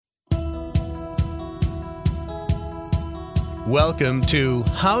Welcome to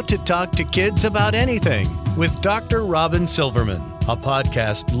How to Talk to Kids About Anything with Dr. Robin Silverman, a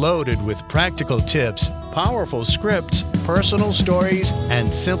podcast loaded with practical tips, powerful scripts, personal stories, and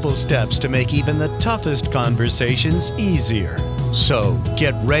simple steps to make even the toughest conversations easier. So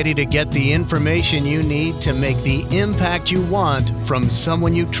get ready to get the information you need to make the impact you want from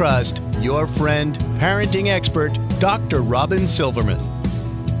someone you trust, your friend, parenting expert, Dr. Robin Silverman.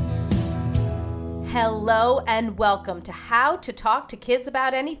 Hello and welcome to How to Talk to Kids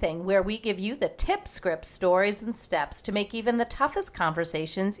About Anything, where we give you the tips, scripts, stories, and steps to make even the toughest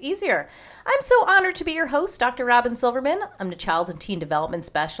conversations easier. I'm so honored to be your host, Dr. Robin Silverman. I'm the Child and Teen Development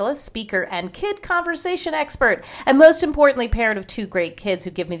Specialist, speaker, and kid conversation expert, and most importantly, parent of two great kids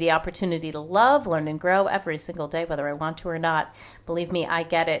who give me the opportunity to love, learn, and grow every single day, whether I want to or not. Believe me, I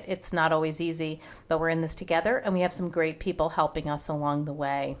get it. It's not always easy, but we're in this together, and we have some great people helping us along the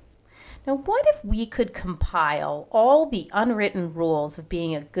way. Now, what if we could compile all the unwritten rules of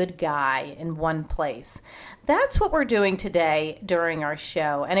being a good guy in one place? That's what we're doing today during our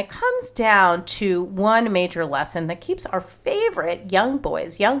show, and it comes down to one major lesson that keeps our favorite young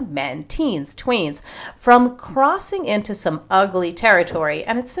boys, young men, teens, tweens from crossing into some ugly territory,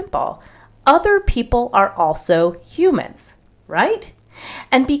 and it's simple. Other people are also humans, right?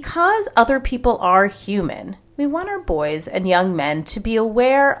 And because other people are human, we want our boys and young men to be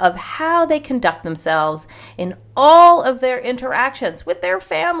aware of how they conduct themselves in all of their interactions with their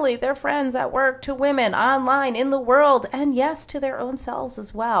family, their friends at work, to women, online, in the world, and yes, to their own selves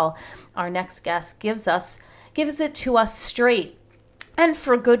as well. Our next guest gives it to us straight. And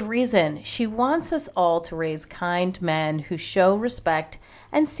for good reason. She wants us all to raise kind men who show respect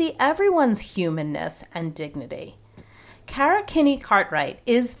and see everyone's humanness and dignity. Kara Kinney Cartwright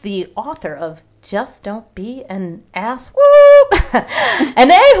is the author of Just Don't Be an Ass,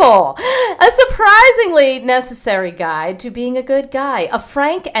 an a-hole, a surprisingly necessary guide to being a good guy, a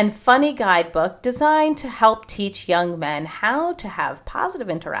frank and funny guidebook designed to help teach young men how to have positive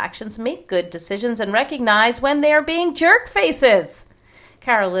interactions, make good decisions, and recognize when they are being jerk faces.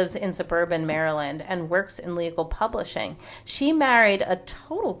 Kara lives in suburban Maryland and works in legal publishing. She married a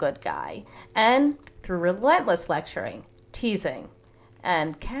total good guy, and through relentless lecturing, teasing,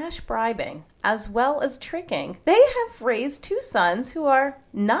 and cash bribing, as well as tricking, they have raised two sons who are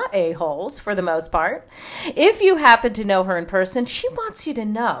not a-holes for the most part. If you happen to know her in person, she wants you to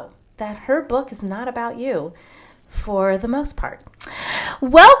know that her book is not about you for the most part.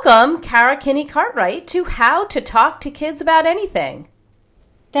 Welcome, Kara Kinney Cartwright, to How to Talk to Kids About Anything.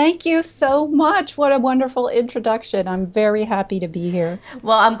 Thank you so much. What a wonderful introduction. I'm very happy to be here.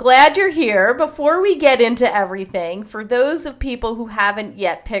 Well, I'm glad you're here. Before we get into everything, for those of people who haven't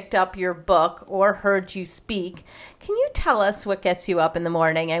yet picked up your book or heard you speak, can you tell us what gets you up in the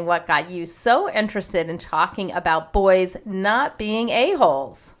morning and what got you so interested in talking about boys not being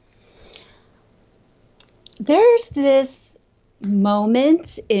a-holes? There's this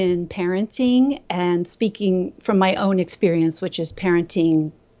moment in parenting, and speaking from my own experience, which is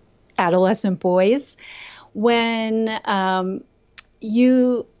parenting adolescent boys, when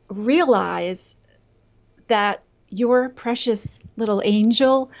you realize that your precious little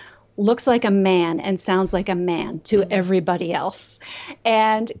angel looks like a man and sounds like a man to everybody else.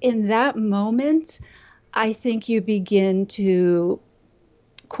 And in that moment, I think you begin to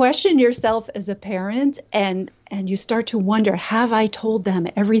question yourself as a parent, and you start to wonder, have I told them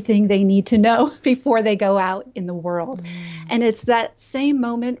everything they need to know before they go out in the world? And it's that same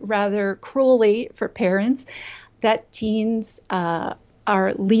moment, rather cruelly for parents, that teens are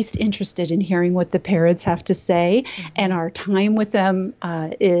least interested in hearing what the parents have to say, and our time with them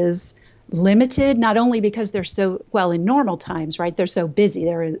is limited, not only because they're so, well, in normal times, right? They're so busy.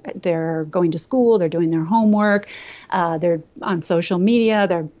 They're going to school, they're doing their homework, they're on social media,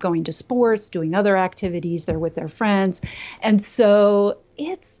 they're going to sports, doing other activities, they're with their friends. And so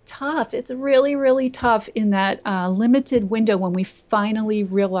it's tough. It's really, really tough in that limited window when we finally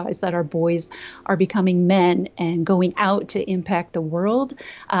realize that our boys are becoming men and going out to impact the world,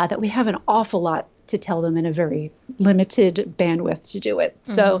 that we have an awful lot to tell them in a very limited bandwidth to do it.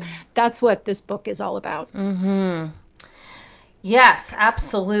 So that's what this book is all about. Yes,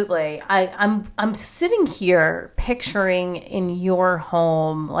 absolutely. I'm sitting here picturing in your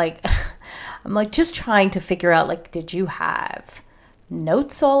home, like, I'm like just trying to figure out, like, did you have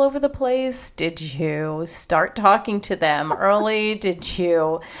notes all over the place? Did you start talking to them early? Did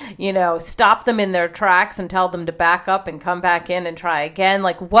you, stop them in their tracks and tell them to back up and come back in and try again?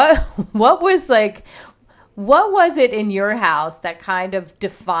 Like, what was it in your house that kind of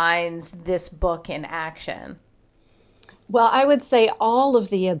defines this book in action? Well, I would say all of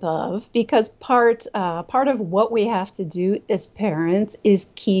the above, because part of what we have to do as parents is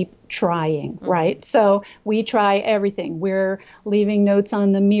keep trying, right? So we try everything. We're leaving notes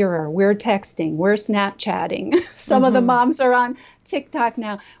on the mirror. We're texting. We're Snapchatting. Some of the moms are on TikTok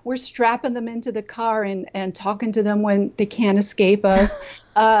now. We're strapping them into the car and talking to them when they can't escape us.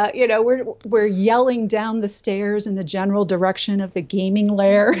 We're yelling down the stairs in the general direction of the gaming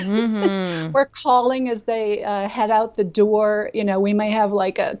lair. We're calling as they head out the door. We may have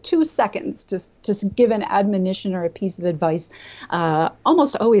like 2 seconds to give an admonition or a piece of advice,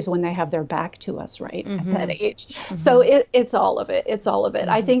 almost always when they have their back to us, right, at that age. So it's all of it. It's all of it.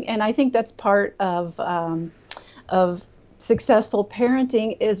 I think that's part of successful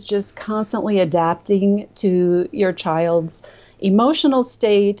parenting, is just constantly adapting to your child's emotional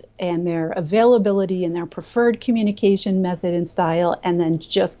state and their availability and their preferred communication method and style, and then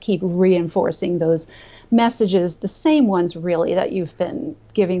just keep reinforcing those messages, the same ones really that you've been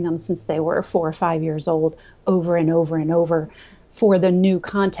giving them since they were 4 or 5 years old, over and over and over, for the new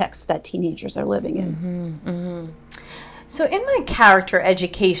context that teenagers are living in. So in my character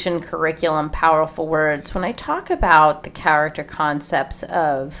education curriculum, Powerful Words, when I talk about the character concepts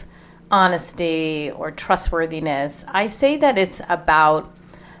of honesty or trustworthiness, I say that it's about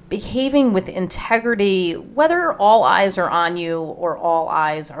behaving with integrity, whether all eyes are on you or all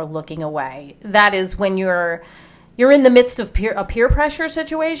eyes are looking away. That is, when you're in the midst of a peer pressure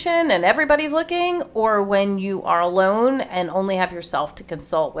situation and everybody's looking, or when you are alone and only have yourself to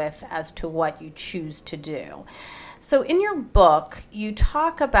consult with as to what you choose to do. So in your book, you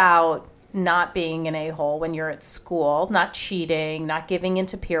talk about not being an a-hole when you're at school, not cheating, not giving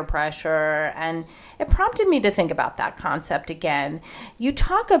into peer pressure, and it prompted me to think about that concept again. You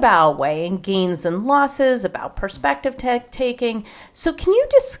talk about weighing gains and losses, about perspective taking. So can you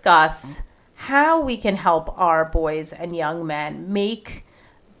discuss how we can help our boys and young men make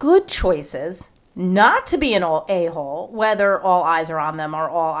good choices, not to be an a-hole, whether all eyes are on them or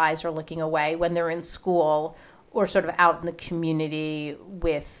all eyes are looking away, when they're in school or sort of out in the community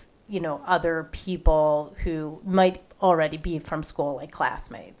with, other people who might already be from school, like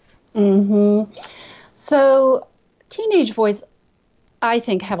classmates? So teenage boys, I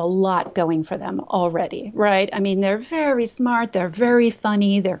think, have a lot going for them already, right? I mean, they're very smart, they're very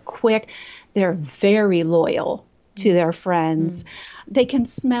funny, they're quick, they're very loyal to their friends. They can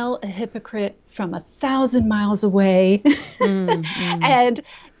smell a hypocrite from 1,000 miles away. And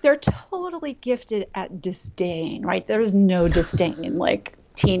they're totally gifted at disdain, right? There is no disdain like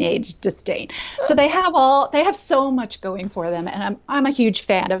teenage disdain. So they have so much going for them, and I'm a huge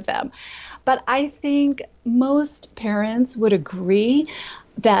fan of them. But I think most parents would agree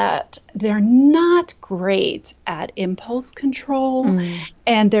that they're not great at impulse control,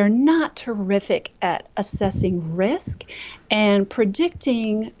 and they're not terrific at assessing risk and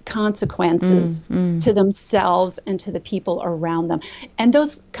predicting consequences to themselves and to the people around them. And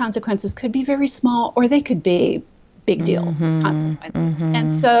those consequences could be very small, or they could be big deal consequences.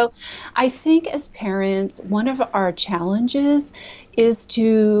 And so I think as parents, one of our challenges is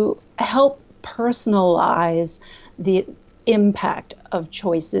to help personalize the impact of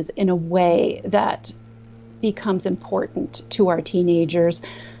choices in a way that becomes important to our teenagers,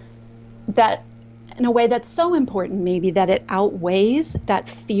 that in a way that's so important maybe that it outweighs that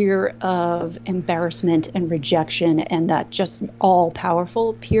fear of embarrassment and rejection and that just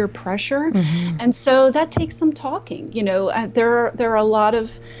all-powerful peer pressure. And so that takes some talking. There are a lot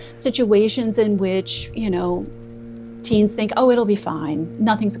of situations in which, teens think, oh, it'll be fine.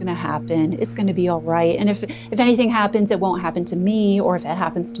 Nothing's going to happen. It's going to be all right. And if anything happens, it won't happen to me. Or if it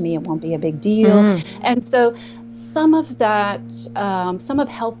happens to me, it won't be a big deal. And so some of that,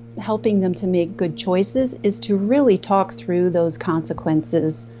 helping them to make good choices is to really talk through those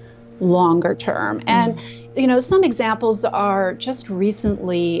consequences longer term. And, some examples are just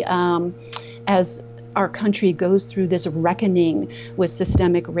recently, as our country goes through this reckoning with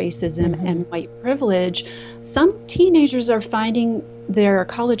systemic racism and white privilege, some teenagers are finding their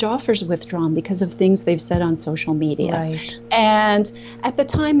college offers withdrawn because of things they've said on social media. Right. And at the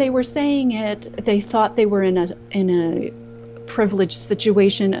time they were saying it, they thought they were in a privileged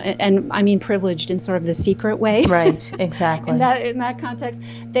situation, and I mean privileged in sort of the secret way. Right, exactly. In that context,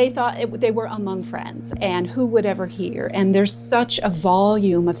 they thought they were among friends, and who would ever hear? And there's such a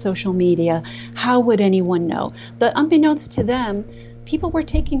volume of social media. How would anyone know? But unbeknownst to them, people were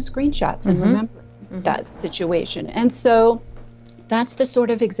taking screenshots and remembering that situation. And so that's the sort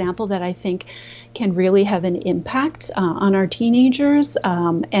of example that I think can really have an impact on our teenagers.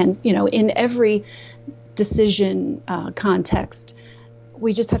 And in every decision context,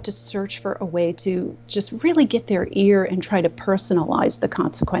 we just have to search for a way to just really get their ear and try to personalize the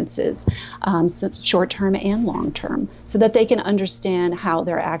consequences, short-term and long-term, so that they can understand how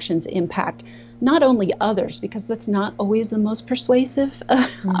their actions impact not only others, because that's not always the most persuasive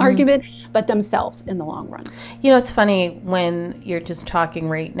argument, but themselves in the long run. It's funny when you're just talking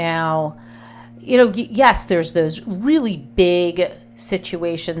right now, yes, there's those really big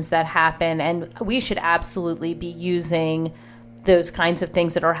situations that happen, and we should absolutely be using those kinds of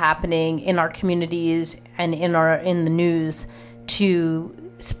things that are happening in our communities and in the news to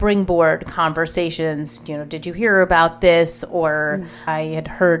springboard conversations. Did you hear about this? Or I had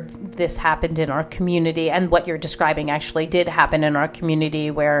heard this happened in our community, and what you're describing actually did happen in our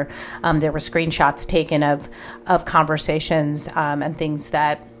community, where there were screenshots taken of conversations and things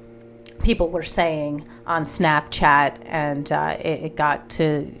that people were saying on Snapchat, and it got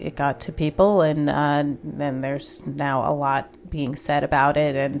to people, and then there's now a lot being said about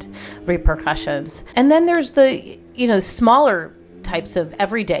it and repercussions. And then there's the smaller types of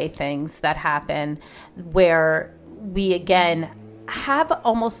everyday things that happen where we again have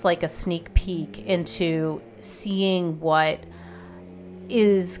almost like a sneak peek into seeing what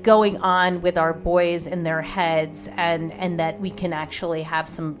is going on with our boys in their heads, and that we can actually have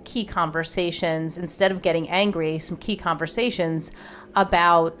some key conversations instead of getting angry, some key conversations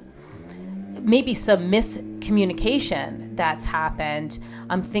about maybe some miscommunication that's happened.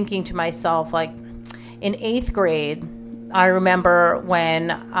 I'm thinking to myself, like in 8th grade, I remember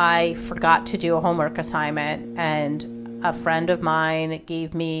when I forgot to do a homework assignment, and a friend of mine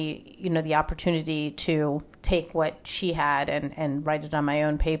gave me, the opportunity to take what she had and write it on my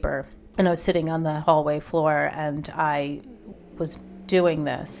own paper. And I was sitting on the hallway floor, and I was doing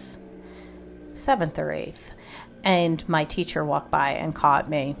this 7th or 8th, and my teacher walked by and caught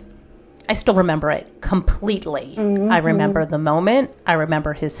me. I still remember it completely. I remember the moment. I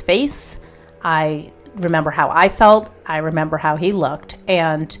remember his face. I remember how I felt. I remember how he looked.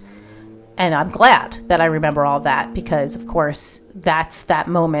 And I'm glad that I remember all that, because of course that's that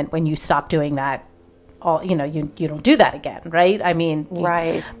moment when you stop doing that. All you don't do that again, right? I mean,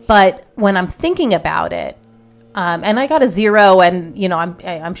 right. But when I'm thinking about it, and I got a 0, and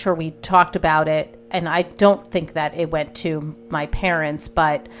I'm sure we talked about it, and I don't think that it went to my parents,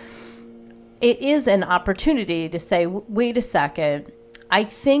 but it is an opportunity to say, wait a second. I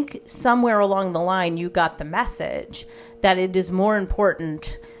think somewhere along the line you got the message that it is more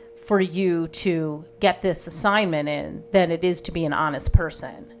important for you to get this assignment in than it is to be an honest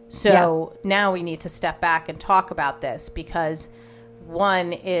person. So Now we need to step back and talk about this, because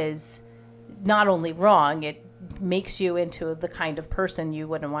one is not only wrong, it makes you into the kind of person you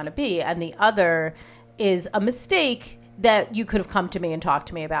wouldn't want to be. And the other is a mistake that you could have come to me and talked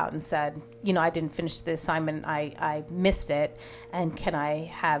to me about and said, I didn't finish the assignment. I missed it. And can I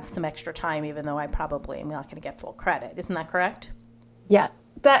have some extra time, even though I probably am not going to get full credit? Isn't that correct? Yeah,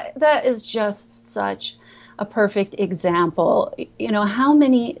 that is just such a perfect example. How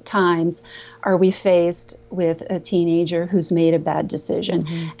many times are we faced with a teenager who's made a bad decision?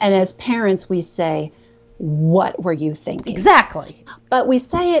 And as parents, we say, what were you thinking? Exactly. But we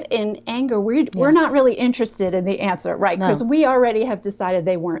say it in anger. We're not really interested in the answer, right? Because we already have decided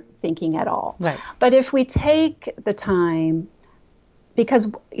they weren't thinking at all. Right. But if we take the time,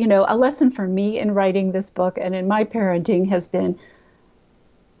 because, a lesson for me in writing this book and in my parenting has been,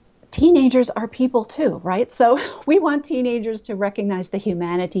 teenagers are people too, right? So we want teenagers to recognize the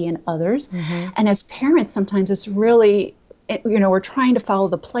humanity in others. And as parents, sometimes it's really, we're trying to follow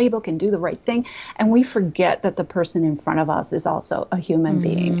the playbook and do the right thing, and we forget that the person in front of us is also a human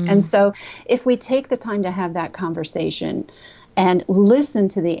being. And so if we take the time to have that conversation and listen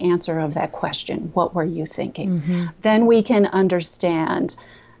to the answer of that question, what were you thinking? Then we can understand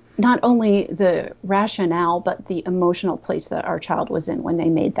not only the rationale, but the emotional place that our child was in when they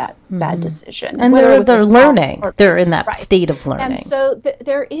made that bad decision. And they're learning. They're in that state of learning. And so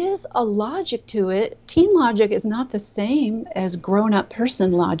there is a logic to it. Teen logic is not the same as grown-up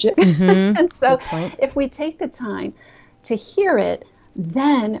person logic. And so if we take the time to hear it,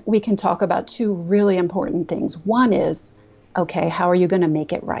 then we can talk about two really important things. One is, okay, how are you going to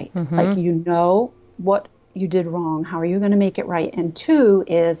make it right? Like, what you did wrong. How are you going to make it right? And two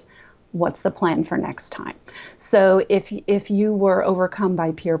is, what's the plan for next time? So if you were overcome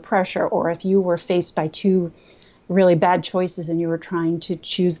by peer pressure, or if you were faced by two really bad choices and you were trying to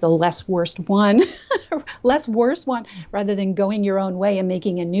choose the less worst one rather than going your own way and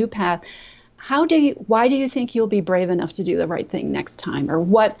making a new path, why do you think you'll be brave enough to do the right thing next time? Or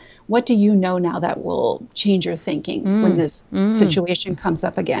what do you know now that will change your thinking when this situation comes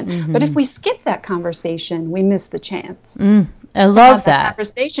up again? But if we skip that conversation, we miss the chance. I love that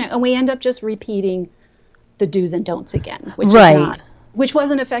conversation, and we end up just repeating the do's and don'ts again, which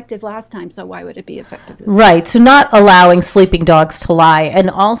wasn't effective last time, so why would it be effective this time? Right. So not allowing sleeping dogs to lie, and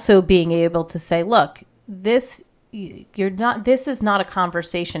also being able to say, look, this is not a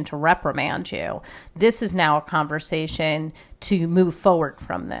conversation to reprimand you. This is now a conversation to move forward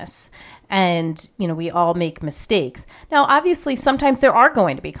from this. And, we all make mistakes. Now, obviously, sometimes there are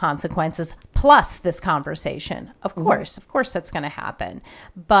going to be consequences plus this conversation. Of course that's going to happen.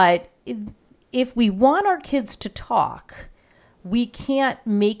 But if we want our kids to talk, we can't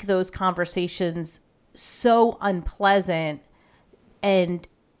make those conversations so unpleasant and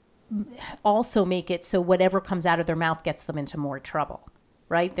also make it so whatever comes out of their mouth gets them into more trouble,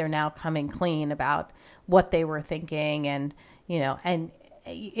 right? They're now coming clean about what they were thinking, and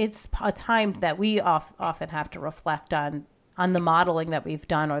it's a time that we often have to reflect on the modeling that we've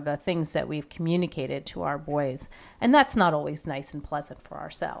done or the things that we've communicated to our boys, and that's not always nice and pleasant for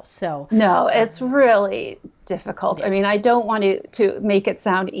ourselves. So no, it's really difficult. Yeah. I mean, I don't want to make it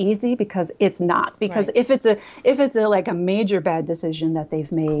sound easy, because it's not. Because if it's a like a major bad decision that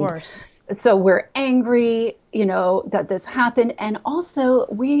they've made, of course. So we're angry, that this happened, and also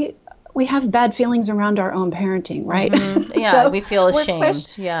we have bad feelings around our own parenting, right? Yeah, so we feel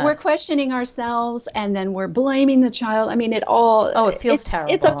ashamed. We're questioning ourselves, and then we're blaming the child. I mean, it all. Oh, it feels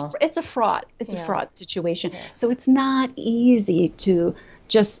terrible. It's a fraud. It's a fraud situation. Yes. So it's not easy to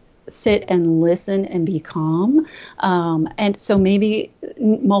just sit and listen and be calm. And so maybe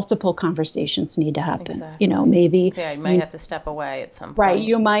multiple conversations need to happen. Exactly. Maybe. Yeah, you might have to step away at some point. Right.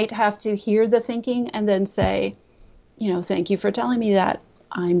 You might have to hear the thinking and then say, thank you for telling me that.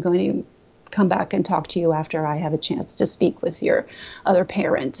 I'm going to come back and talk to you after I have a chance to speak with your other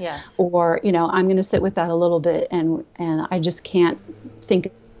parent. Yes. Or, I'm going to sit with that a little bit, and I just can't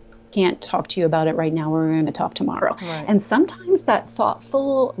talk to you about it right now. We're going to talk tomorrow. Right. And sometimes that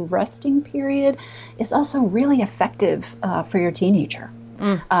thoughtful resting period is also really effective for your teenager.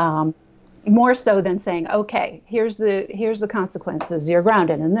 More so than saying, okay, here's the consequences. You're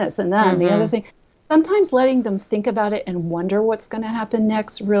grounded in this and that and the other thing. Sometimes letting them think about it and wonder what's going to happen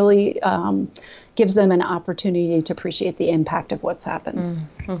next really gives them an opportunity to appreciate the impact of what's happened.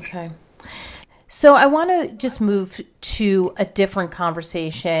 Okay. So I want to just move to a different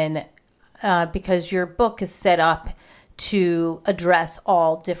conversation because your book is set up to address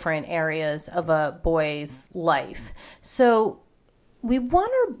all different areas of a boy's life. So we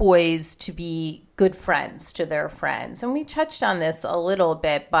want our boys to be good friends to their friends. And we touched on this a little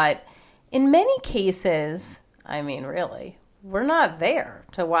bit, but in many cases, I mean, really, we're not there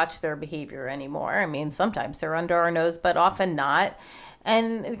to watch their behavior anymore. I mean, sometimes they're under our nose, but often not.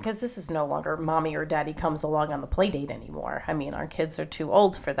 And because this is no longer mommy or daddy comes along on the play date anymore. I mean, our kids are too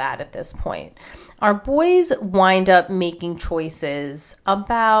old for that at this point. Our boys wind up making choices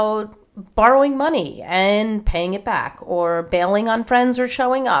about borrowing money and paying it back, or bailing on friends or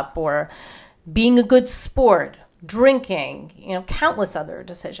showing up, or being a good sport, drinking, countless other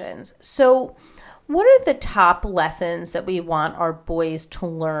decisions. So what are the top lessons that we want our boys to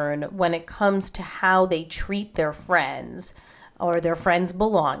learn when it comes to how they treat their friends or their friends'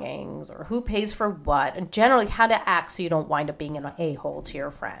 belongings, or who pays for what, and generally how to act so you don't wind up being an a-hole to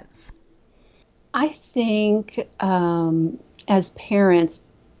your friends? I think as parents,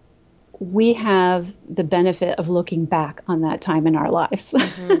 we have the benefit of looking back on that time in our lives.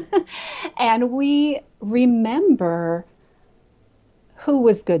 And we remember who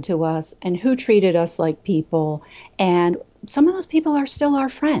was good to us and who treated us like people. And some of those people are still our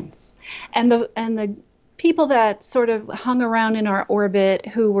friends. And the people that sort of hung around in our orbit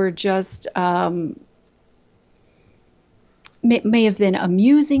who were just may have been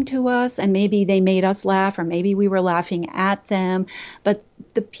amusing to us, and maybe they made us laugh, or maybe we were laughing at them. But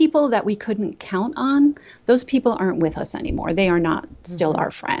the people that we couldn't count on, those people aren't with us anymore. They are not still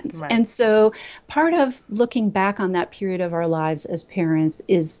our friends. Right. And so part of looking back on that period of our lives as parents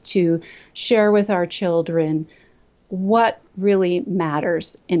is to share with our children what really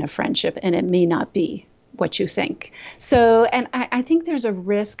matters in a friendship, and it may not be what you think. So, and I think there's a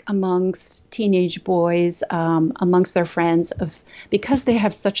risk amongst teenage boys, amongst their friends, because they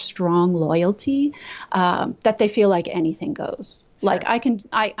have such strong loyalty, that they feel like anything goes. Sure. Like I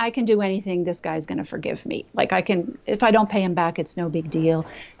can do anything. This guy's going to forgive me. Like if I don't pay him back, it's no big deal.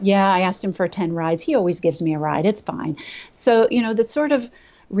 Yeah, I asked him for 10 rides. He always gives me a ride. It's fine. So, the sort of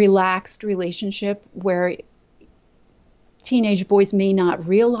relaxed relationship where teenage boys may not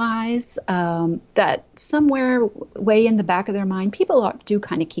realize that somewhere way in the back of their mind, people do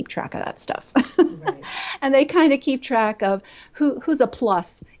kind of keep track of that stuff. Right. And they kind of keep track of who's a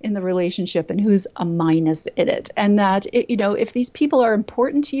plus in the relationship and who's a minus in it. And that, if these people are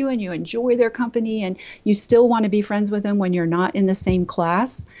important to you and you enjoy their company and you still want to be friends with them when you're not in the same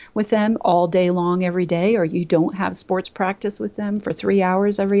class with them all day long every day, or you don't have sports practice with them for 3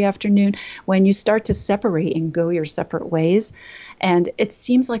 hours every afternoon, when you start to separate and go your separate ways, and it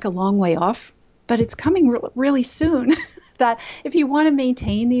seems like a long way off, but it's coming really soon, that if you want to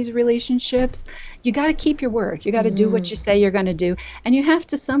maintain these relationships, you got to keep your word. You got to do what you say you're going to do. And you have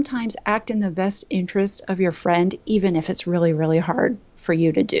to sometimes act in the best interest of your friend, even if it's really, really hard for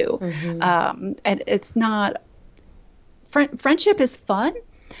you to do. And it's not, friendship is fun,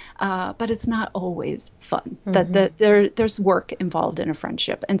 but it's not always fun. That there's work involved in a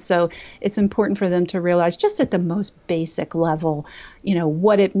friendship. And so it's important for them to realize, just at the most basic level,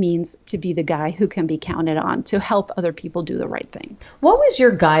 what it means to be the guy who can be counted on to help other people do the right thing. What was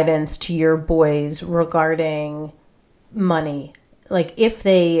your guidance to your boys regarding money? Like, if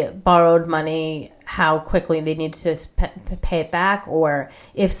they borrowed money, how quickly they needed to pay it back, or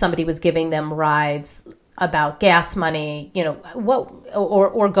if somebody was giving them rides about gas money, what,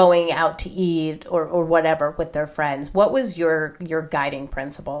 or going out to eat or whatever with their friends. What was your guiding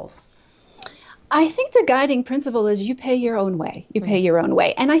principles? I think the guiding principle is you pay your own way. You pay your own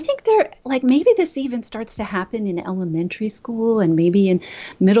way. And I think maybe this even starts to happen in elementary school and maybe in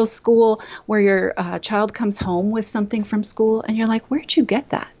middle school, where your child comes home with something from school and you're like, where'd you get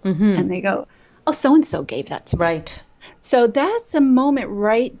that? And they go, oh, so-and-so gave that to me. Right. So that's a moment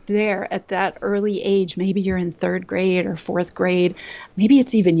right there at that early age. Maybe you're in 3rd grade or 4th grade. Maybe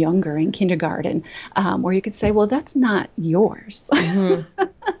it's even younger, in kindergarten, where you could say, well, that's not yours.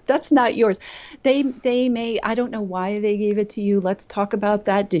 That's not yours. They may, I don't know why they gave it to you. Let's talk about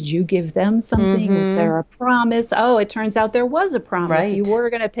that. Did you give them something? Was there a promise? Oh, it turns out there was a promise. Right. You were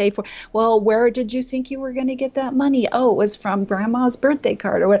going to pay for. Well, where did you think you were going to get that money? Oh, it was from grandma's birthday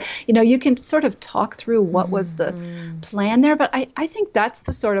card or what. You can sort of talk through what was the plan there. But I think that's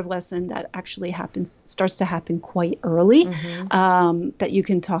the sort of lesson that actually starts to happen quite early, that you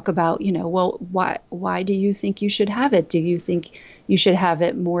can talk about, well, why do you think you should have it? Do you think you should have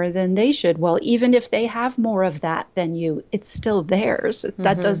it more than they should? Well, even if they have more of that than you, it's still theirs.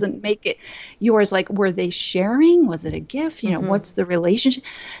 That doesn't make it yours. Like, were they sharing? Was it a gift? What's the relationship?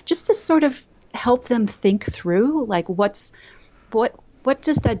 Just to sort of help them think through, like, what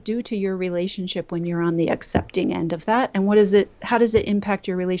does that do to your relationship when you're on the accepting end of that? And how does it impact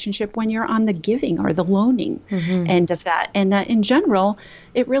your relationship when you're on the giving or the loaning end of that? And that in general,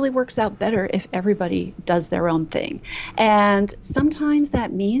 it really works out better if everybody does their own thing. And sometimes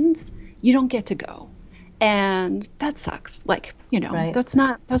that means you don't get to go. And that sucks. Like, right. That's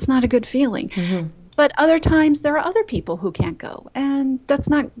not a good feeling. But other times there are other people who can't go, and that's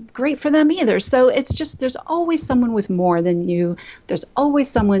not great for them either. So it's just, there's always someone with more than you. There's always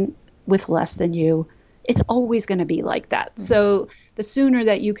someone with less than you. It's always going to be like that. So the sooner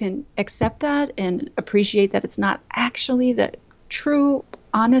that you can accept that and appreciate that it's not actually the true,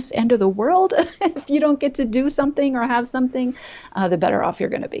 honest end of the world, if you don't get to do something or have something, the better off you're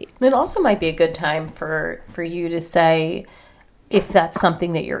going to be. It also might be a good time for you to say, if that's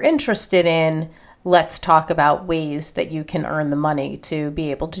something that you're interested in, let's talk about ways that you can earn the money to be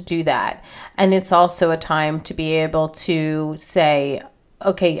able to do that. And it's also a time to be able to say,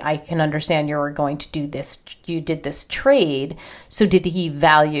 okay, I can understand you're going to do this. You did this trade. So did he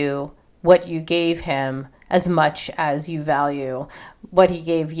value what you gave him as much as you value what he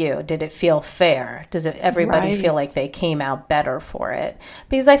gave you? Did it feel fair? Does everybody feel like they came out better for it?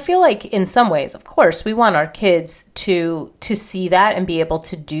 Because I feel like in some ways, of course, we want our kids to see that and be able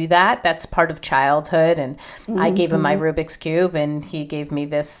to do that. That's part of childhood. And I gave him my Rubik's Cube and he gave me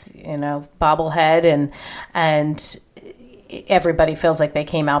this, bobblehead, and everybody feels like they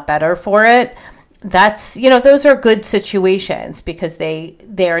came out better for it. That's, those are good situations because they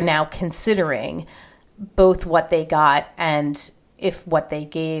are now considering both what they got and if what they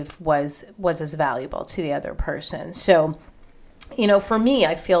gave was as valuable to the other person. So, for me,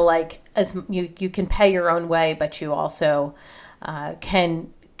 I feel like as you can pay your own way, but you also can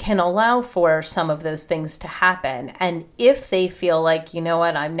allow for some of those things to happen. And if they feel like,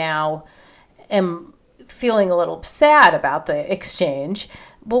 I am feeling a little sad about the exchange,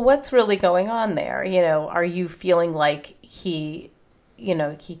 well, what's really going on there? Are you feeling like he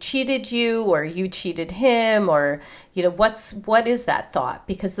cheated you or you cheated him, or, what is that thought?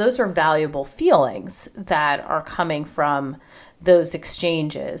 Because those are valuable feelings that are coming from those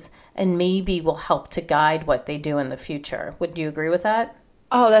exchanges and maybe will help to guide what they do in the future. Would you agree with that?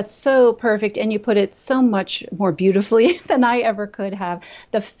 Oh, that's so perfect. And you put it so much more beautifully than I ever could have.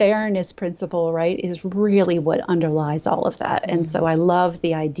 The fairness principle, right, is really what underlies all of that. And so I love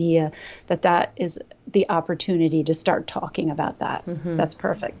the idea that that is the opportunity to start talking about that. That's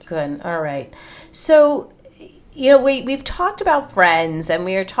perfect. Good. All right. So, we've talked about friends and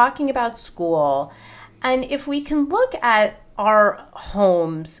we are talking about school. And if we can look at our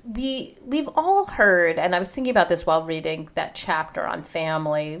homes, we've all heard, and I was thinking about this while reading that chapter on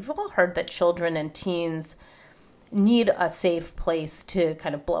family, we've all heard that children and teens need a safe place to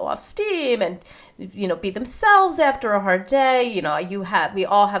kind of blow off steam and, be themselves after a hard day. We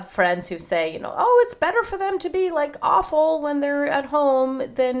all have friends who say, it's better for them to be like awful when they're at home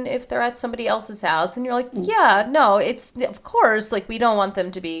than if they're at somebody else's house. And you're like, yeah, no, it's, of course, like we don't want them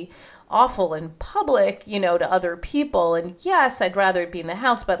to be awful in public, to other people. And yes, I'd rather it be in the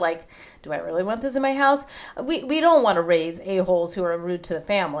house, but like, do I really want this in my house? We don't want to raise a-holes who are rude to the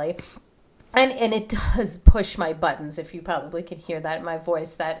family. And it does push my buttons, if you probably can hear that in my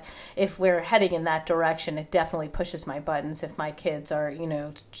voice, that if we're heading in that direction, it definitely pushes my buttons if my kids are,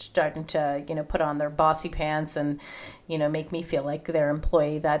 starting to, put on their bossy pants and, make me feel like their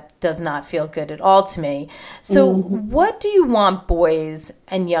employee. That does not feel good at all to me. So what do you want boys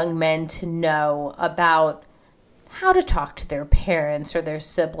and young men to know about how to talk to their parents or their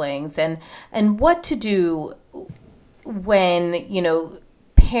siblings and what to do when,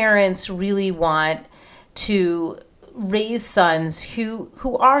 parents really want to raise sons who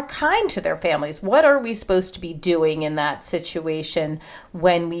are kind to their families? What are we supposed to be doing in that situation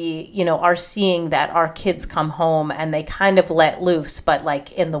when we, are seeing that our kids come home and they kind of let loose, but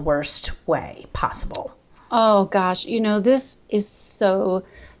like in the worst way possible? Oh gosh, this is so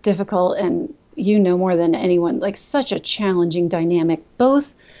difficult, and more than anyone, like such a challenging dynamic,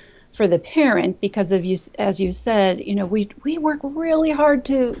 both for the parent, because of you, as you said, we work really hard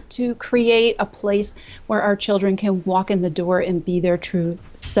to create a place where our children can walk in the door and be their true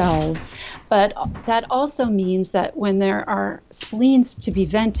selves. But that also means that when there are spleens to be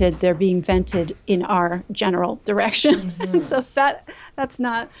vented, they're being vented in our general direction. So that's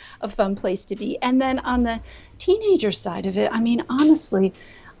not a fun place to be. And then on the teenager side of it, I mean, honestly,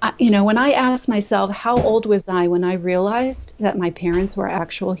 when I asked myself, how old was I when I realized that my parents were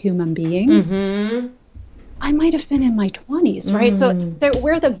actual human beings? I might have been in my 20s, right? So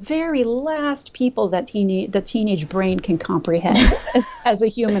we're the very last people that the teenage brain can comprehend as a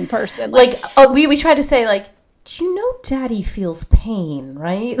human person. We try to say, like, daddy feels pain,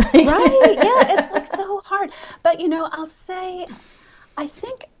 right? Right, yeah, it's like so hard. But, I'll say, I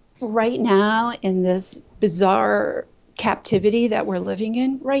think right now in this bizarre captivity that we're living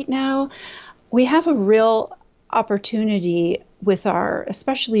in right now, we have a real opportunity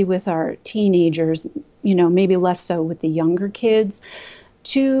especially with our teenagers, maybe less so with the younger kids,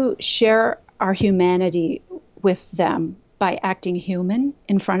 to share our humanity with them by acting human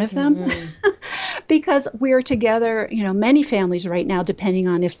in front of them. Because we're together, many families right now, depending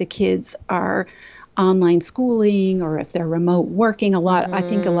on if the kids are online schooling or if they're remote working, I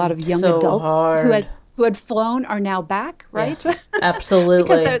think a lot of young adults who had flown are now back, right? Yes,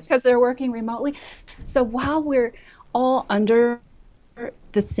 absolutely. because they're working remotely. So while we're all under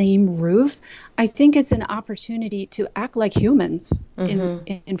the same roof, I think it's an opportunity to act like humans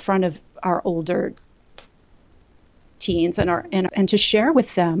in front of our older teens and to share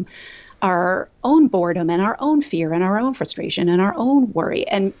with them our own boredom and our own fear and our own frustration and our own worry.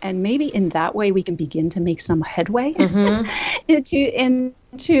 And maybe in that way we can begin to make some headway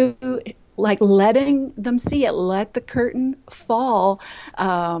into like letting them see it, let the curtain fall,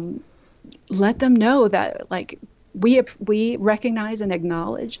 let them know that like we recognize and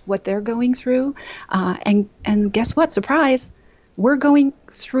acknowledge what they're going through, and guess what? Surprise, we're going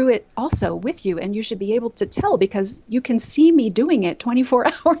through it also with you, and you should be able to tell because you can see me doing it 24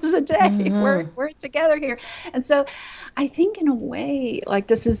 hours a day. We're together here, and so I think in a way like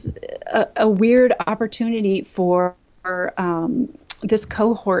this is a weird opportunity for this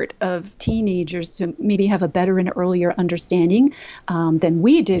cohort of teenagers to maybe have a better and earlier understanding than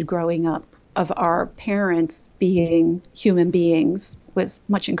we did growing up of our parents being human beings with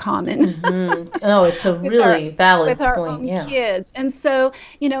much in common. Oh, it's a really valid with our point. Own kids. And so,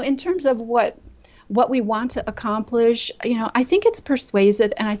 in terms of what we want to accomplish, I think it's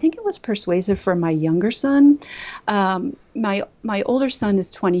persuasive, and I think it was persuasive for my younger son. My older son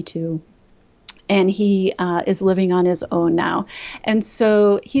is 22. And he is living on his own now. And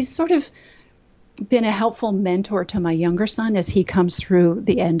so he's sort of been a helpful mentor to my younger son as he comes through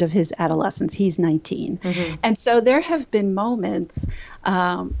the end of his adolescence. He's 19. And so there have been moments,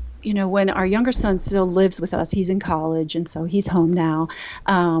 when our younger son still lives with us. He's in college, and so he's home now.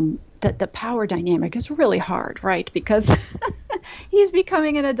 That the power dynamic is really hard, right? Because he's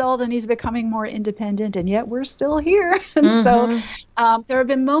becoming an adult and he's becoming more independent, and yet we're still here. And so there have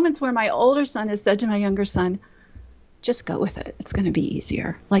been moments where my older son has said to my younger son, just go with it. It's going to be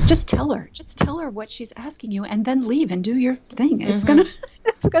easier. Like, just tell her what she's asking you, and then leave and do your thing. It's going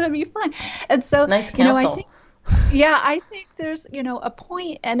to be fun. And so, nice counsel. I think there's, a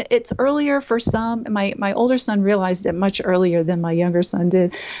point, and it's earlier for some. My older son realized it much earlier than my younger son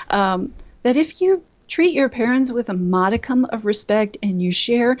did, that if you treat your parents with a modicum of respect and you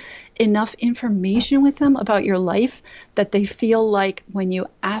share enough information with them about your life, that they feel like when you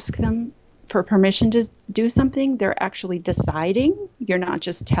ask them for permission to do something, they're actually deciding. You're not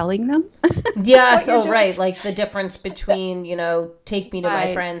just telling them. Yes. Oh, right. Like the difference between, take me to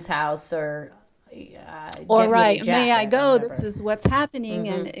my friend's house or right. May I go? This is what's happening.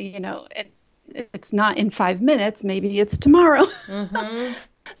 And, it's not in 5 minutes. Maybe it's tomorrow.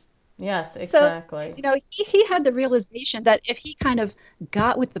 Yes, exactly. So, he had the realization that if he kind of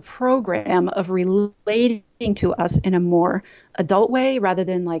got with the program of relating to us in a more adult way, rather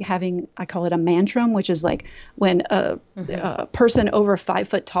than like having, I call it a mantram, which is like when a person over 5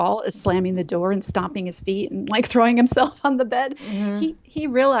 foot tall is slamming the door and stomping his feet and like throwing himself on the bed. He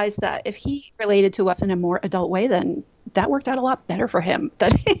realized that if he related to us in a more adult way, then that worked out a lot better for him,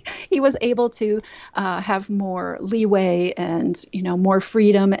 that he was able to have more leeway and, more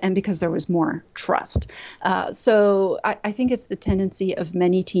freedom, and because there was more trust. So I think it's the tendency of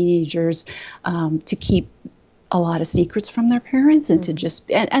many teenagers to keep a lot of secrets from their parents and to just,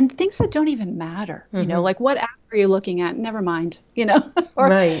 and things that don't even matter, like what app are you looking at? Never mind, or,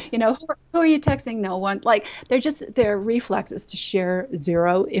 right. Who are you texting? No one. Like their reflex is to share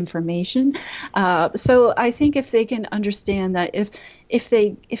zero information. So I think if they can understand that if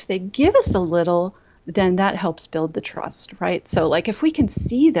they give us a little, then that helps build the trust, right? So like if we can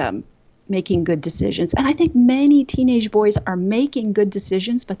see them making good decisions. And I think many teenage boys are making good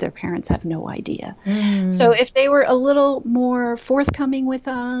decisions, but their parents have no idea. So if they were a little more forthcoming with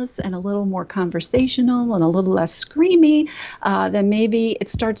us and a little more conversational and a little less screamy, then maybe it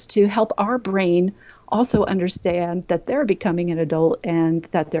starts to help our brain also understand that they're becoming an adult and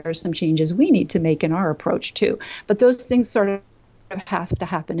that there are some changes we need to make in our approach too. But those things sort of have to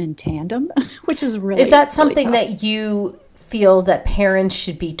happen in tandem, which is really, is that something really that you feel that parents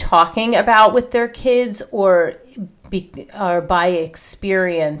should be talking about with their kids, or by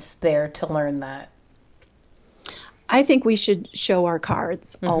experience there to learn that? I think we should show our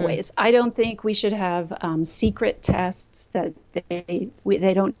cards always. I don't think we should have secret tests that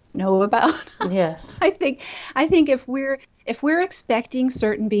they don't know about. Yes. I think if we're expecting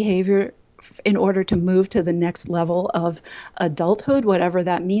certain behavior in order to move to the next level of adulthood, whatever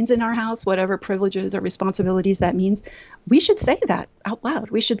that means in our house, whatever privileges or responsibilities that means, we should say that out loud.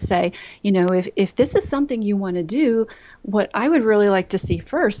 We should say, if this is something you want to do, what I would really like to see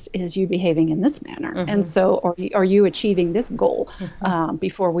first is you behaving in this manner. And so, or are you achieving this goal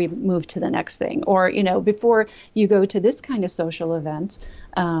before we move to the next thing? Or, before you go to this kind of social event,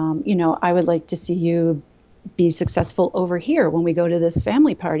 I would like to see you be successful over here when we go to this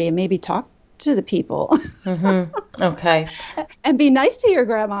family party, and maybe talk to the people. Okay. And be nice to your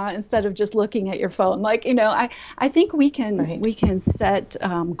grandma instead of just looking at your phone. Like, I think we can set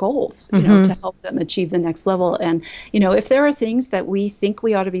goals, to help them achieve the next level. And, if there are things that we think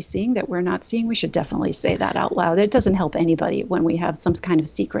we ought to be seeing that we're not seeing, we should definitely say that out loud. It doesn't help anybody when we have some kind of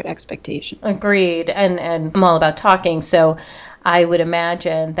secret expectation. Agreed. And I'm all about talking. So I would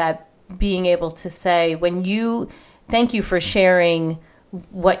imagine that being able to say, thank you for sharing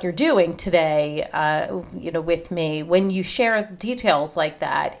what you're doing today, with me. When you share details like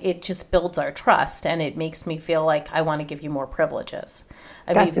that, it just builds our trust, and it makes me feel like I want to give you more privileges.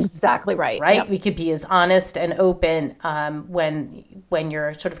 That's exactly right. Right? Yep. We could be as honest and open when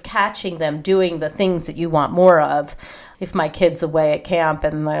you're sort of catching them doing the things that you want more of. If my kid's away at camp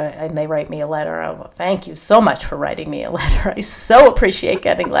and they write me a letter, oh, well, thank you so much for writing me a letter. I so appreciate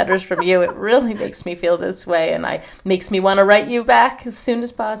getting letters from you. It really makes me feel this way, and makes me want to write you back as soon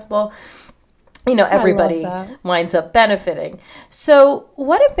as possible. Everybody winds up benefiting. So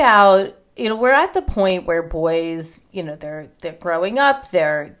what about, we're at the point where boys, they're growing up,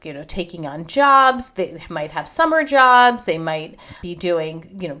 they're, taking on jobs, they might have summer jobs, they might be doing,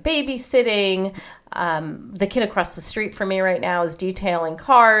 babysitting. The kid across the street from me right now is detailing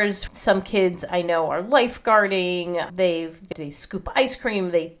cars. Some kids I know are lifeguarding. They scoop ice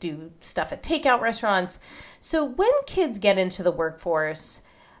cream. They do stuff at takeout restaurants. So when kids get into the workforce,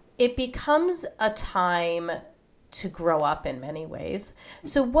 it becomes a time to grow up in many ways.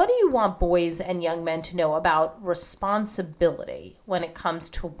 So what do you want boys and young men to know about responsibility when it comes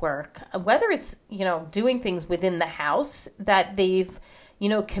to work? Whether it's, doing things within the house that they've,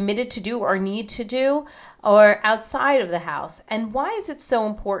 committed to do or need to do, or outside of the house. And why is it so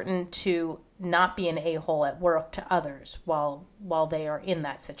important to not be an a-hole at work to others while they are in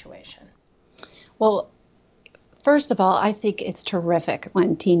that situation? Well, first of all, I think it's terrific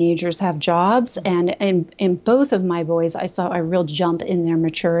when teenagers have jobs. And in both of my boys, I saw a real jump in their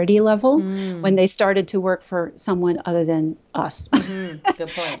maturity level when they started to work for someone other than us. Good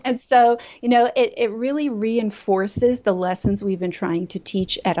point. And so, it really reinforces the lessons we've been trying to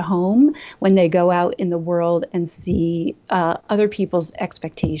teach at home when they go out in the world and see other people's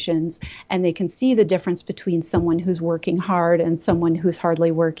expectations. And they can see the difference between someone who's working hard and someone who's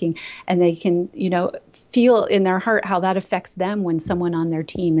hardly working. And they can, feel in their heart how that affects them when someone on their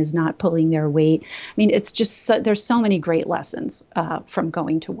team is not pulling their weight. I mean, it's just there's so many great lessons from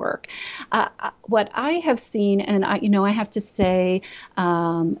going to work. What I have seen, and I have to say,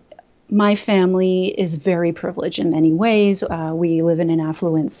 my family is very privileged in many ways. We live in an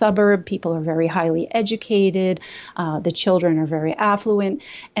affluent suburb. People are very highly educated. The children are very affluent.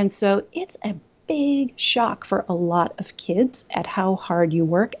 And so it's a big shock for a lot of kids at how hard you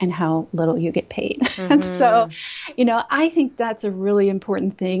work and how little you get paid. Mm-hmm. And so, I think that's a really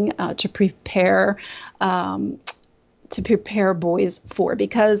important thing to prepare boys for,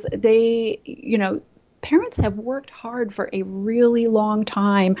 because they, parents have worked hard for a really long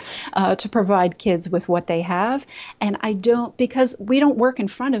time to provide kids with what they have. And because we don't work in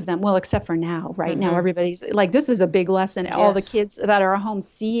front of them, well, except for now, right? Now, everybody's like, this is a big lesson. Yes. All the kids that are at home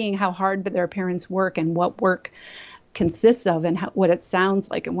seeing how hard their parents work and what work consists of and what it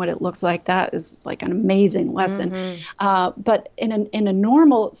sounds like and what it looks like. That is like an amazing lesson. But in a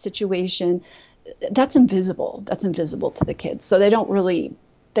normal situation, that's invisible. That's invisible to the kids. So they don't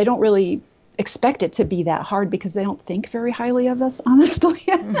really expect it to be that hard because they don't think very highly of us, honestly.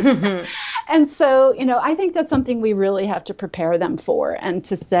 And so, I think that's something we really have to prepare them for, and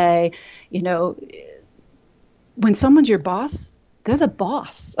to say, when someone's your boss, they're the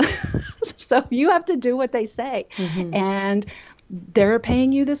boss. So you have to do what they say. And they're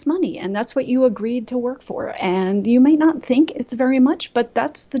paying you this money, and that's what you agreed to work for. And you may not think it's very much, but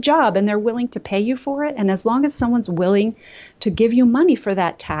that's the job, and they're willing to pay you for it. And as long as someone's willing to give you money for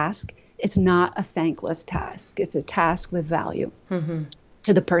that task, it's not a thankless task. It's a task with value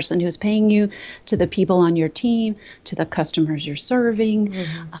to the person who's paying you, to the people on your team, to the customers you're serving,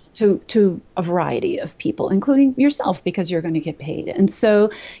 to a variety of people, including yourself, because you're going to get paid. And so,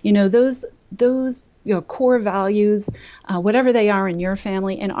 those core values, whatever they are in your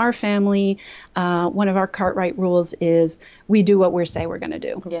family. In our family, one of our Cartwright rules is we do what we say we're going to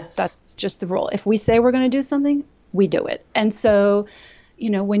do. Yes. That's just the rule. If we say we're going to do something, we do it. And so,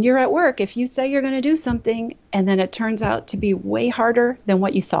 when you're at work, if you say you're going to do something and then it turns out to be way harder than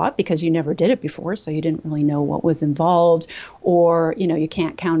what you thought because you never did it before, so you didn't really know what was involved, or, you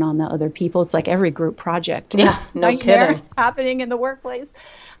can't count on the other people. It's like every group project. Yeah, no kidding. It's happening in the workplace.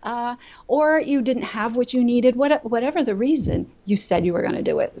 Or you didn't have what you needed, whatever the reason, you said you were going to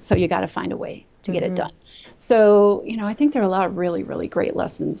do it. So you got to find a way to get it done. So, I think there are a lot of really, really great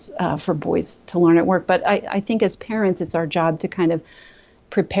lessons for boys to learn at work. But I think as parents, it's our job to kind of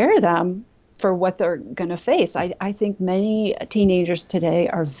prepare them for what they're going to face. I think many teenagers today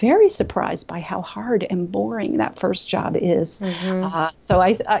are very surprised by how hard and boring that first job is. So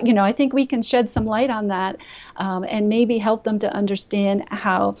I think we can shed some light on that and maybe help them to understand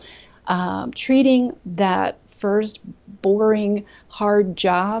how treating that first boring, hard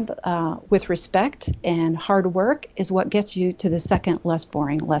job with respect and hard work is what gets you to the second, less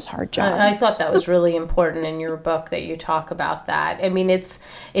boring, less hard job. I thought that was really important in your book that you talk about that. I mean, it's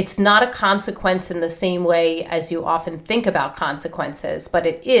not a consequence in the same way as you often think about consequences, but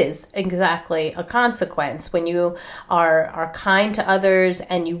it is exactly a consequence. When you are kind to others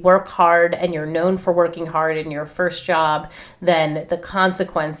and you work hard and you're known for working hard in your first job, then the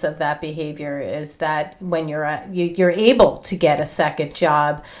consequence of that behavior is that when you're able able to get a second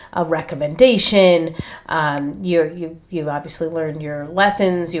job, a recommendation. You obviously learned your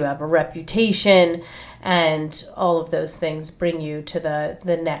lessons. You have a reputation, and all of those things bring you to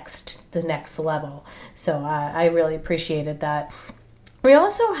the next level. So I really appreciated that.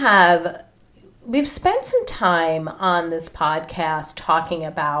 We've spent some time on this podcast talking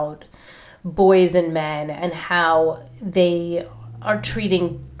about boys and men and how they are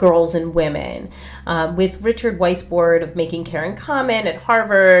treating girls and women. With Richard Weisbord of Making Care Uncommon at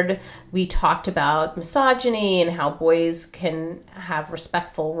Harvard, we talked about misogyny and how boys can have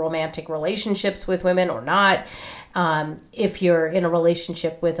respectful romantic relationships with women or not. If you're in a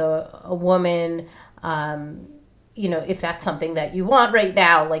relationship with a woman, if that's something that you want right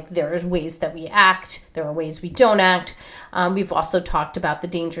now, like there's ways that we act, there are ways we don't act. We've also talked about the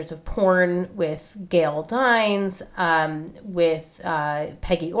dangers of porn with Gail Dines, with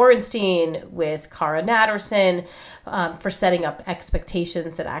Peggy Orenstein, with Cara Natterson, for setting up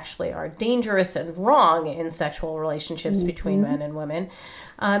expectations that actually are dangerous and wrong in sexual relationships between men and women.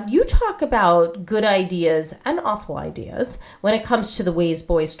 You talk about good ideas and awful ideas when it comes to the ways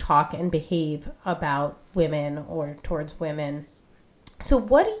boys talk and behave about women or towards women. So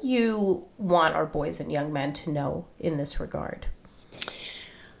what do you want our boys and young men to know in this regard?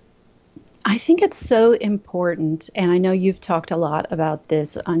 I think it's so important, and I know you've talked a lot about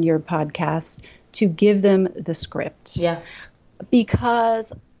this on your podcast, to give them the script. Yes.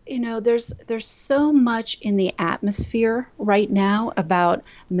 Because there's so much in the atmosphere right now about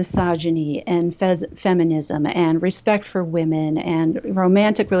misogyny and feminism and respect for women and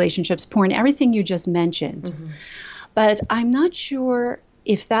romantic relationships, porn, everything you just mentioned. Mm-hmm. But I'm not sure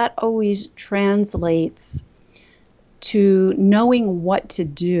if that always translates to knowing what to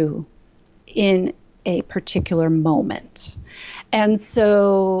do in a particular moment. And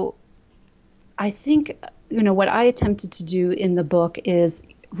so I think, what I attempted to do in the book is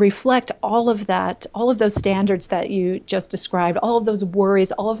reflect all of that, all of those standards that you just described, all of those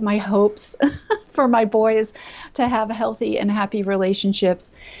worries, all of my hopes for my boys to have healthy and happy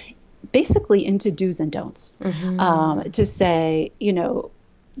relationships, basically into do's and don'ts. Mm-hmm. To say,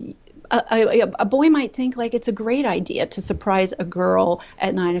 a boy might think like it's a great idea to surprise a girl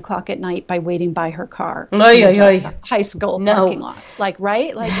at 9:00 at night by waiting by her car in the high school parking lot.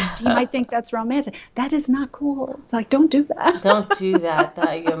 Right? You might think that's romantic. That is not cool. Don't do that. Don't do that.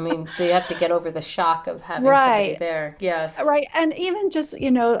 They have to get over the shock of having somebody there. Yes. Right. And even just,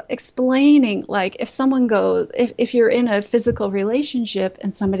 explaining, if someone goes, if you're in a physical relationship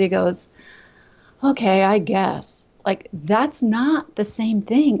and somebody goes, okay, I guess. That's not the same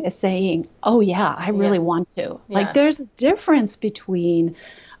thing as saying, oh, yeah, I really want to. Yes. There's a difference between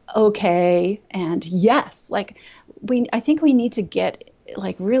okay and yes. I think we need to get,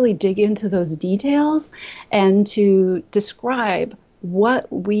 really dig into those details and to describe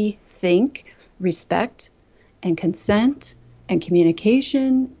what we think respect and consent and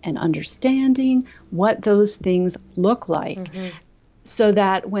communication and understanding, what those things look like, so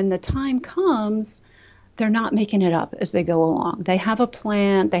that when the time comes, they're not making it up as they go along. They have a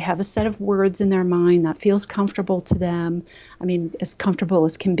plan. They have a set of words in their mind that feels comfortable to them. As comfortable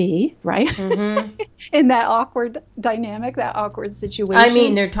as can be, right? Mm-hmm. In that awkward dynamic, that awkward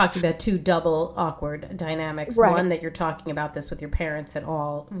situation. They're talking about two double awkward dynamics. Right. One, that you're talking about this with your parents at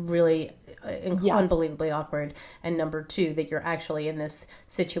all, really unbelievably awkward. And number two, that you're actually in this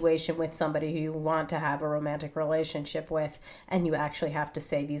situation with somebody who you want to have a romantic relationship with, and you actually have to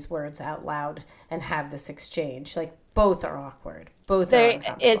say these words out loud and have this exchange. Both are awkward. Both are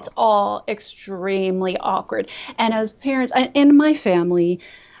uncomfortable. It's all extremely awkward. And as parents, in my family,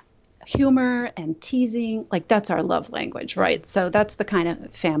 humor and teasing, that's our love language, right? So that's the kind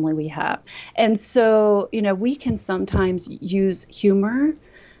of family we have. And so, we can sometimes use humor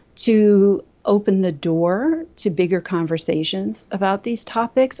to open the door to bigger conversations about these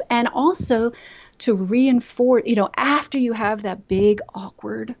topics, and also to reinforce, after you have that big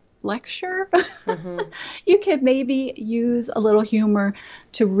awkward lecture, you can maybe use a little humor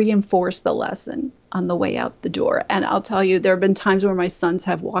to reinforce the lesson on the way out the door. And I'll tell you, there have been times where my sons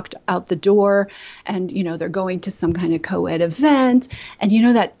have walked out the door and, they're going to some kind of co-ed event. And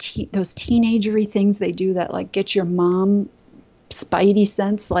that those teenagery things they do that get your mom spidey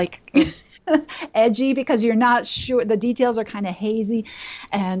sense, edgy, because you're not sure, the details are kind of hazy.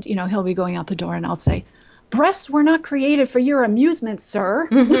 And, he'll be going out the door and I'll say, breasts were not created for your amusement, sir.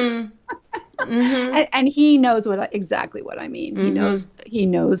 Mm-hmm. Mm-hmm. And he knows exactly what I mean. Mm-hmm. He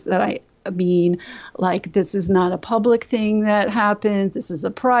knows that mean like this is not a public thing that happens. This is a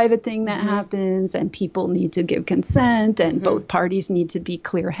private thing that happens, and people need to give consent, and both parties need to be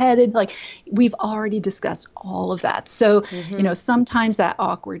clear-headed. Like we've already discussed all of that. So, sometimes that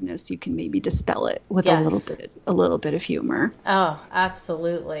awkwardness, you can maybe dispel it with a little bit of humor. Oh,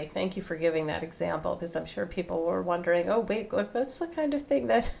 absolutely. Thank you for giving that example, because I'm sure people were wondering, oh, wait, what's the kind of thing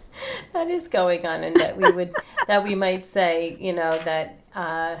that is going on, and that we might say,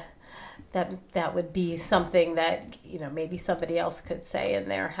 that would be something that, maybe somebody else could say in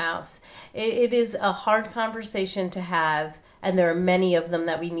their house. It is a hard conversation to have, and there are many of them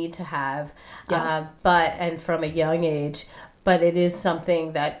that we need to have, and from a young age. But it is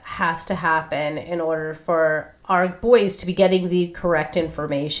something that has to happen in order for our boys to be getting the correct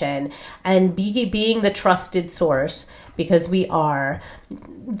information and being the trusted source, because we are.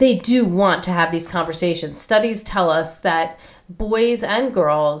 They do want to have these conversations. Studies tell us that boys and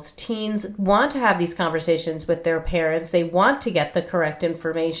girls, teens, want to have these conversations with their parents. They want to get the correct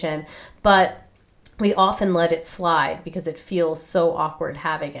information, but we often let it slide because it feels so awkward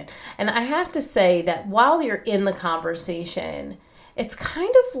having it. And I have to say that while you're in the conversation, it's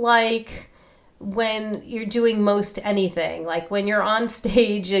kind of like when you're doing most anything, like when you're on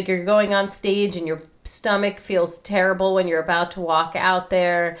stage, like you're going on stage and your stomach feels terrible when you're about to walk out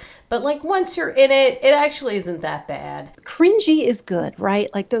there. But like once you're in it, it actually isn't that bad. Cringy is good,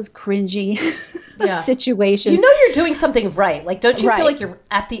 right? Like those cringy situations. You're doing something right. Like, don't you feel like you're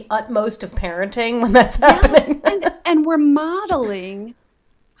at the utmost of parenting when that's happening? And we're modeling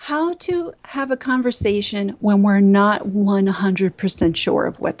how to have a conversation when we're not 100% sure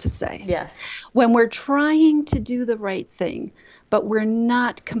of what to say. Yes. When we're trying to do the right thing, but we're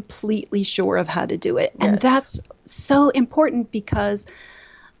not completely sure of how to do it. Yes. And that's so important because,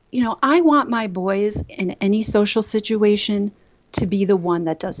 I want my boys in any social situation to be the one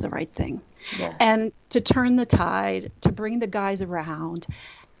that does the right thing. Yes. And to turn the tide, to bring the guys around.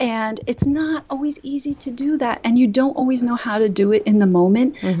 And it's not always easy to do that. And you don't always know how to do it in the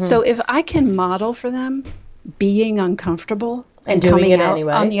moment. Mm-hmm. So if I can model for them being uncomfortable and doing it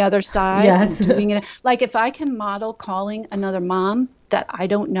anyway on the other side, yes. Doing it, like if I can model calling another mom that I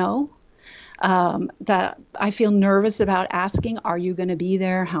don't know, that I feel nervous about asking, are you going to be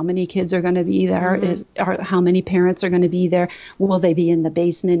there? How many kids are going to be there? Mm-hmm. How many parents are going to be there? Will they be in the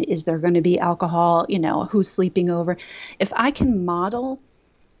basement? Is there going to be alcohol? Who's sleeping over? If I can model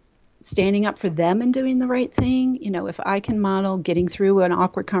standing up for them and doing the right thing, if I can model getting through an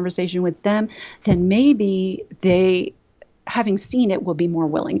awkward conversation with them, then maybe they, having seen it, will be more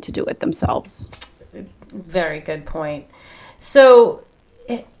willing to do it themselves. Very good point. So,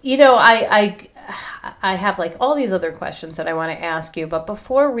 I have like all these other questions that I want to ask you, but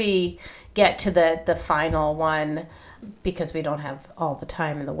before we get to the final one, because we don't have all the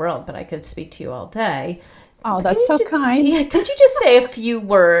time in the world, but I could speak to you all day. Oh, that's so kind. Yeah, could you just say a few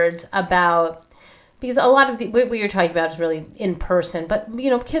words about, because a lot of what you're talking about is really in person, but,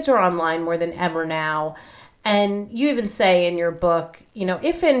 kids are online more than ever now. And you even say in your book,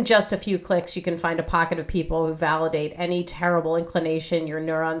 if in just a few clicks you can find a pocket of people who validate any terrible inclination your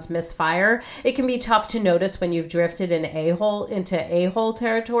neurons misfire, it can be tough to notice when you've drifted into a-hole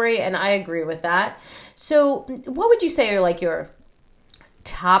territory. And I agree with that. So what would you say are like your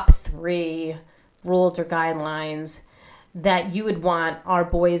top 3 rules or guidelines that you would want our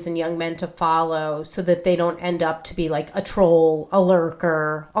boys and young men to follow so that they don't end up to be like a troll, a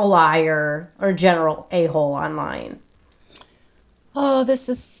lurker, a liar, or general a-hole online? Oh, this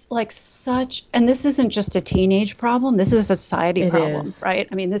is like and this isn't just a teenage problem. This is a society problem, right?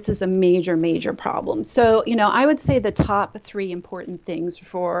 I mean, this is a major, major problem. So, I would say the top 3 important things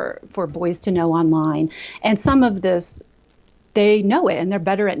for boys to know online, and some of this, they know it and they're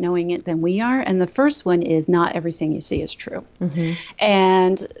better at knowing it than we are. And the first one is not everything you see is true. Mm-hmm.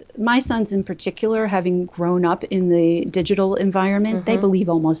 And my sons in particular, having grown up in the digital environment, mm-hmm. they believe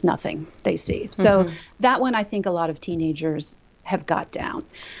almost nothing they see. So that one, I think a lot of teenagers have got down.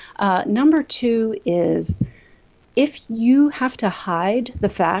 Number 2 is if you have to hide the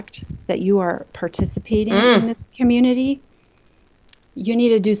fact that you are participating in this community, you need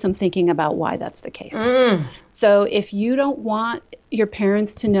to do some thinking about why that's the case. So if you don't want your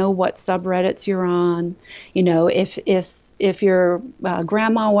parents to know what subreddits you're on, if your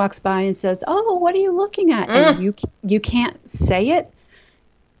grandma walks by and says, "Oh, what are you looking at?" and you can't say it,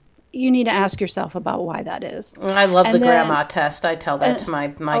 you need to ask yourself about why that is. I love the grandma test. I tell that to my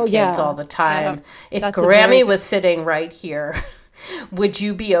kids all the time. Yeah, if Grammy was sitting right here, would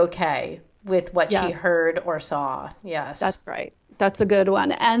you be okay with what she heard or saw? Yes. That's right. That's a good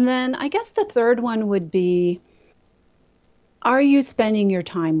one. And then I guess the third one would be are you spending your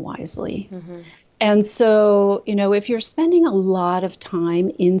time wisely? And so, if you're spending a lot of time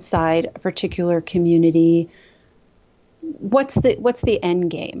inside a particular community, what's the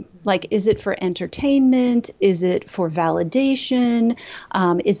end game? Like, is it for entertainment? Is it for validation?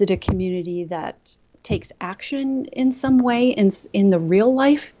 Is it a community that takes action in some way in the real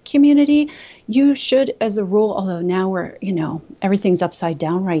life community? You should, as a rule, although now we're, everything's upside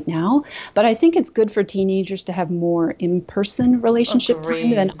down right now, but I think it's good for teenagers to have more in-person relationship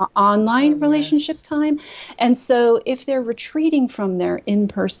time than online relationship time. And so if they're retreating from their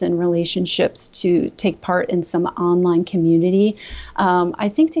in-person relationships to take part in some online community, I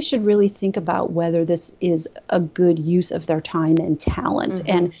think they should really think about whether this is a good use of their time and talent,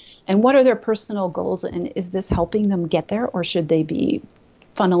 and what are their personal goals, and is this helping them get there, or should they be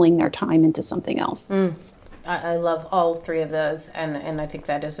funneling their time into something else? I love all three of those, and I think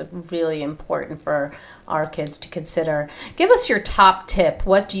that is really important for our kids to consider. Give us your top tip.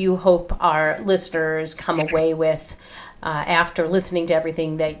 What do you hope our listeners come away with after listening to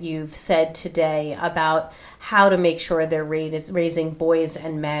everything that you've said today about how to make sure they're raising boys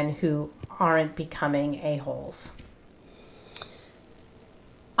and men who aren't becoming a-holes?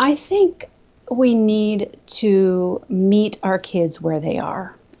 I think we need to meet our kids where they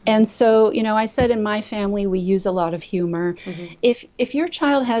are. And so, I said in my family, we use a lot of humor. If your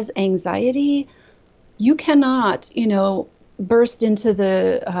child has anxiety, you cannot, burst into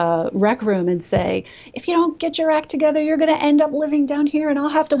the rec room and say, if you don't get your act together, you're going to end up living down here and I'll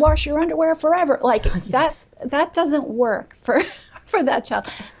have to wash your underwear forever. Like that doesn't work for that child.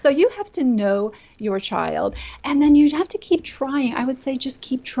 So you have to know your child, and then you have to keep trying. I would say just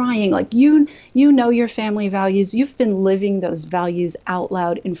keep trying. Like you know your family values. You've been living those values out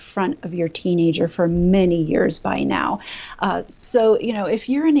loud in front of your teenager for many years by now. So if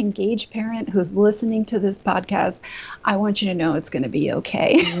you're an engaged parent who's listening to this podcast, I want you to know it's going to be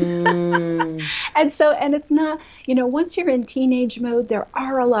okay. And it's not, once you're in teenage mode, there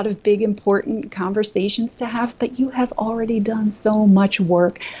are a lot of big, important conversations to have, but you have already done so much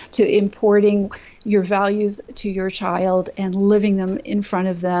work to importing your values to your child and living them in front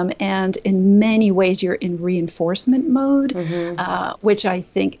of them. And in many ways, you're in reinforcement mode, which I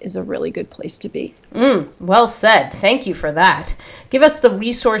think is a really good place to be. Well said. Thank you for that. Give us the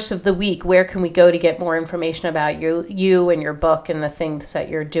resource of the week. Where can we go to get more information about you and your book and the things that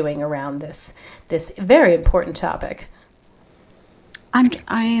you're doing around this very important topic?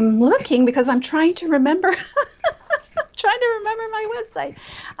 I'm looking because I'm trying to remember. My website.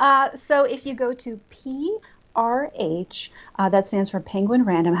 So if you go to PRH, that stands for Penguin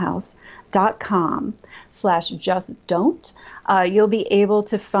Random House.com/justdon't, you'll be able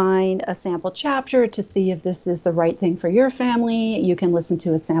to find a sample chapter to see if this is the right thing for your family. You can listen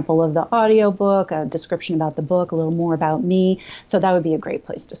to a sample of the audiobook, a description about the book, a little more about me. So that would be a great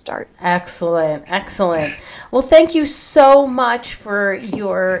place to start. Excellent. Well, thank you so much for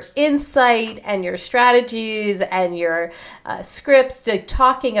your insight and your strategies and your scripts.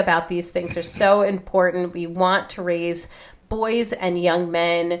 Talking about these things are so important. We want to raise boys and young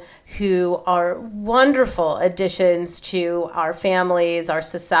men who are wonderful additions to our families, our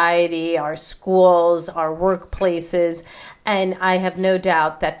society, our schools, our workplaces. And I have no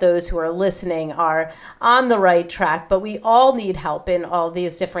doubt that those who are listening are on the right track, but we all need help in all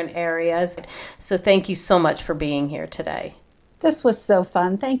these different areas. So thank you so much for being here today. This was so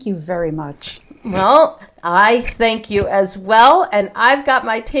fun. Thank you very much. Well, I thank you as well. And I've got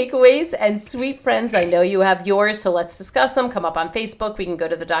my takeaways, and sweet friends, I know you have yours. So let's discuss them. Come up on Facebook. We can go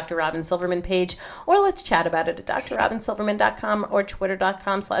to the Dr. Robin Silverman page, or let's chat about it at drrobinsilverman.com or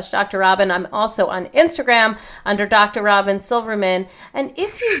twitter.com/Dr. Robin. I'm also on Instagram under Dr. Robin Silverman. And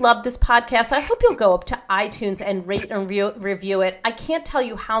if you love this podcast, I hope you'll go up to iTunes and rate and review it. I can't tell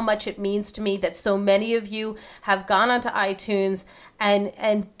you how much it means to me that so many of you have gone onto iTunes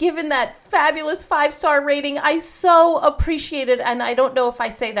and given that fabulous 5-star rating. I so appreciate it, and I don't know if I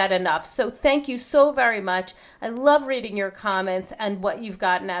say that enough. So thank you so very much. I love reading your comments and what you've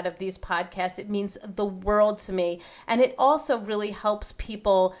gotten out of these podcasts. It means the world to me, and it also really helps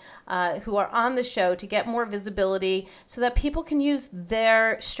people who are on the show to get more visibility so that people can use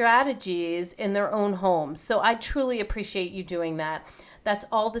their strategies in their own homes. So I truly appreciate you doing that. That's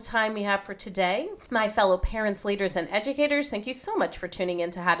all the time we have for today. My fellow parents, leaders, and educators, thank you so much for tuning in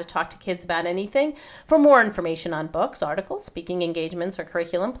to How to Talk to Kids About Anything. For more information on books, articles, speaking engagements, or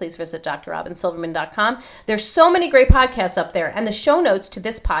curriculum, please visit drrobinsilverman.com. There's so many great podcasts up there, and the show notes to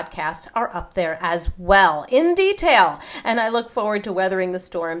this podcast are up there as well, in detail. And I look forward to weathering the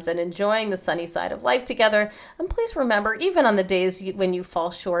storms and enjoying the sunny side of life together. And please remember, even on the days when you fall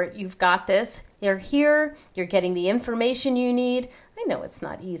short, you've got this. They're here. You're getting the information you need. I know it's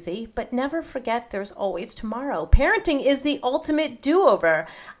not easy, but never forget there's always tomorrow. Parenting is the ultimate do-over.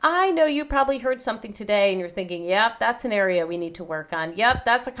 I know you probably heard something today and you're thinking, yep, that's an area we need to work on. Yep,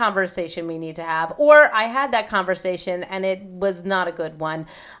 that's a conversation we need to have. Or I had that conversation and it was not a good one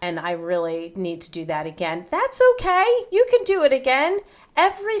and I really need to do that again. That's okay. You can do it again.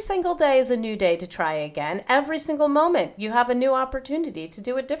 Every single day is a new day to try again. Every single moment, you have a new opportunity to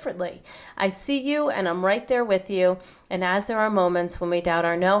do it differently. I see you and I'm right there with you. And as there are moments when we doubt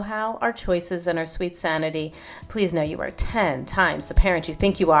our know-how, our choices, and our sweet sanity, please know you are 10 times the parent you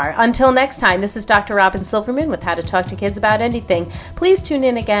think you are. Until next time, this is Dr. Robin Silverman with How to Talk to Kids About Anything. Please tune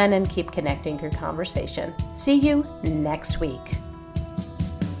in again and keep connecting through conversation. See you next week.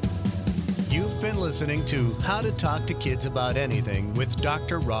 You've been listening to How to Talk to Kids About Anything with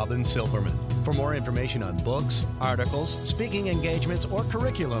Dr. Robin Silverman. For more information on books, articles, speaking engagements, or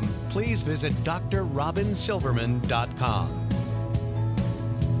curriculum, please visit drrobinsilverman.com.